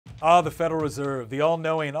Ah, the Federal Reserve, the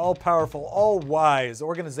all-knowing, all-powerful, all-wise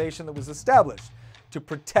organization that was established to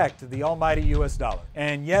protect the almighty US dollar.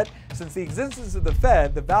 And yet, since the existence of the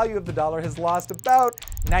Fed, the value of the dollar has lost about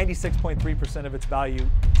 96.3% of its value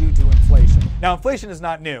due to inflation. Now, inflation is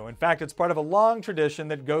not new. In fact, it's part of a long tradition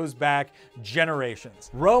that goes back generations.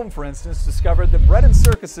 Rome, for instance, discovered that bread and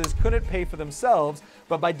circuses couldn't pay for themselves,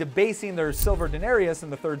 but by debasing their silver denarius in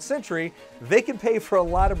the 3rd century, they could pay for a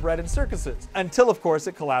lot of bread and circuses, until, of course,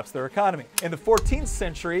 it collapsed their economy. In the 14th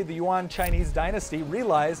century, the Yuan Chinese dynasty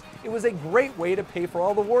realized it was a great way to pay for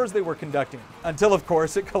all the wars they were conducting, until, of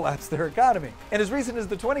course, it collapsed their economy. And as recent as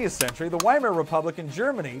the 20th century, the Weimar Republic in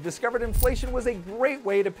Germany discovered inflation was a great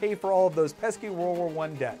way to pay for all of those pesky World War I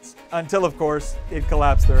debts, until, of course, it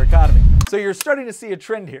collapsed their economy. So you're starting to see a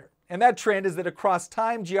trend here. And that trend is that across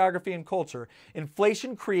time, geography, and culture,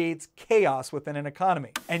 inflation creates chaos within an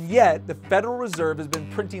economy. And yet, the Federal Reserve has been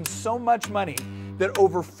printing so much money that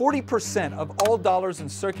over 40% of all dollars in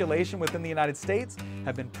circulation within the United States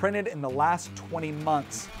have been printed in the last 20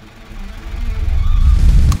 months.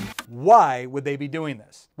 Why would they be doing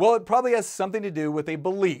this? Well, it probably has something to do with a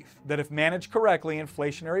belief that if managed correctly,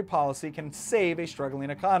 inflationary policy can save a struggling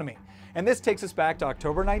economy. And this takes us back to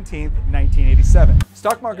October 19th, 1987.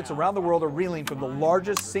 Stock markets around the world are reeling from the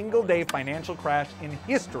largest single-day financial crash in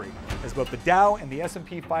history, as both the Dow and the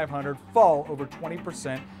S&P 500 fall over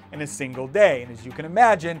 20% in a single day. And as you can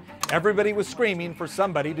imagine, everybody was screaming for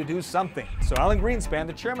somebody to do something. So Alan Greenspan,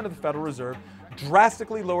 the chairman of the Federal Reserve,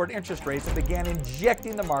 drastically lowered interest rates and began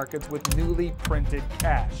injecting the markets with newly printed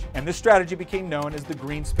cash. And this strategy became known as the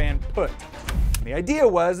Greenspan put. And the idea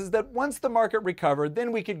was that once the market recovered,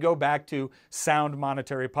 then we could go back to sound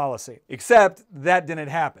monetary policy. Except that didn't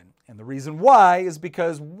happen. And the reason why is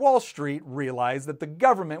because Wall Street realized that the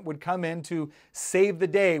government would come in to save the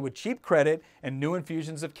day with cheap credit and new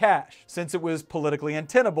infusions of cash, since it was politically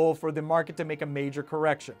untenable for the market to make a major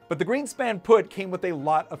correction. But the Greenspan put came with a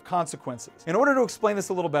lot of consequences. In order to explain this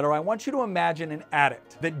a little better, I want you to imagine an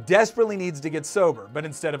addict that desperately needs to get sober, but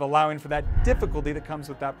instead of allowing for that difficulty that comes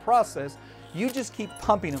with that process, you just keep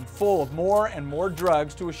pumping him full of more and more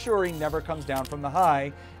drugs to assure he never comes down from the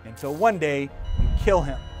high until one day you kill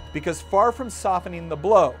him. Because far from softening the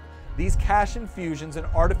blow, these cash infusions and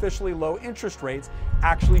artificially low interest rates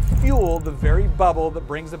actually fuel the very bubble that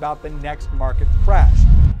brings about the next market crash,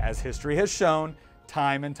 as history has shown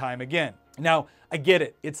time and time again. Now, I get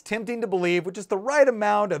it. It's tempting to believe with just the right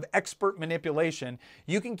amount of expert manipulation,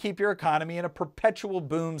 you can keep your economy in a perpetual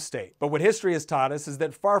boom state. But what history has taught us is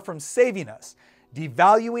that far from saving us,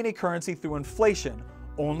 devaluing a currency through inflation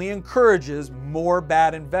only encourages more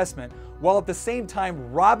bad investment, while at the same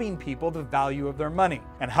time robbing people the value of their money.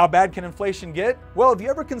 And how bad can inflation get? Well, have you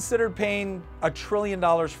ever considered paying $1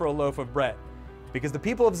 trillion for a loaf of bread? Because the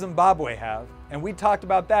people of Zimbabwe have, and we talked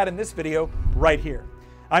about that in this video right here.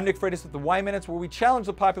 I'm Nick Freitas with the Y Minutes, where we challenge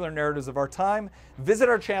the popular narratives of our time. Visit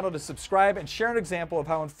our channel to subscribe and share an example of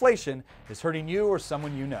how inflation is hurting you or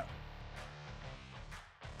someone you know.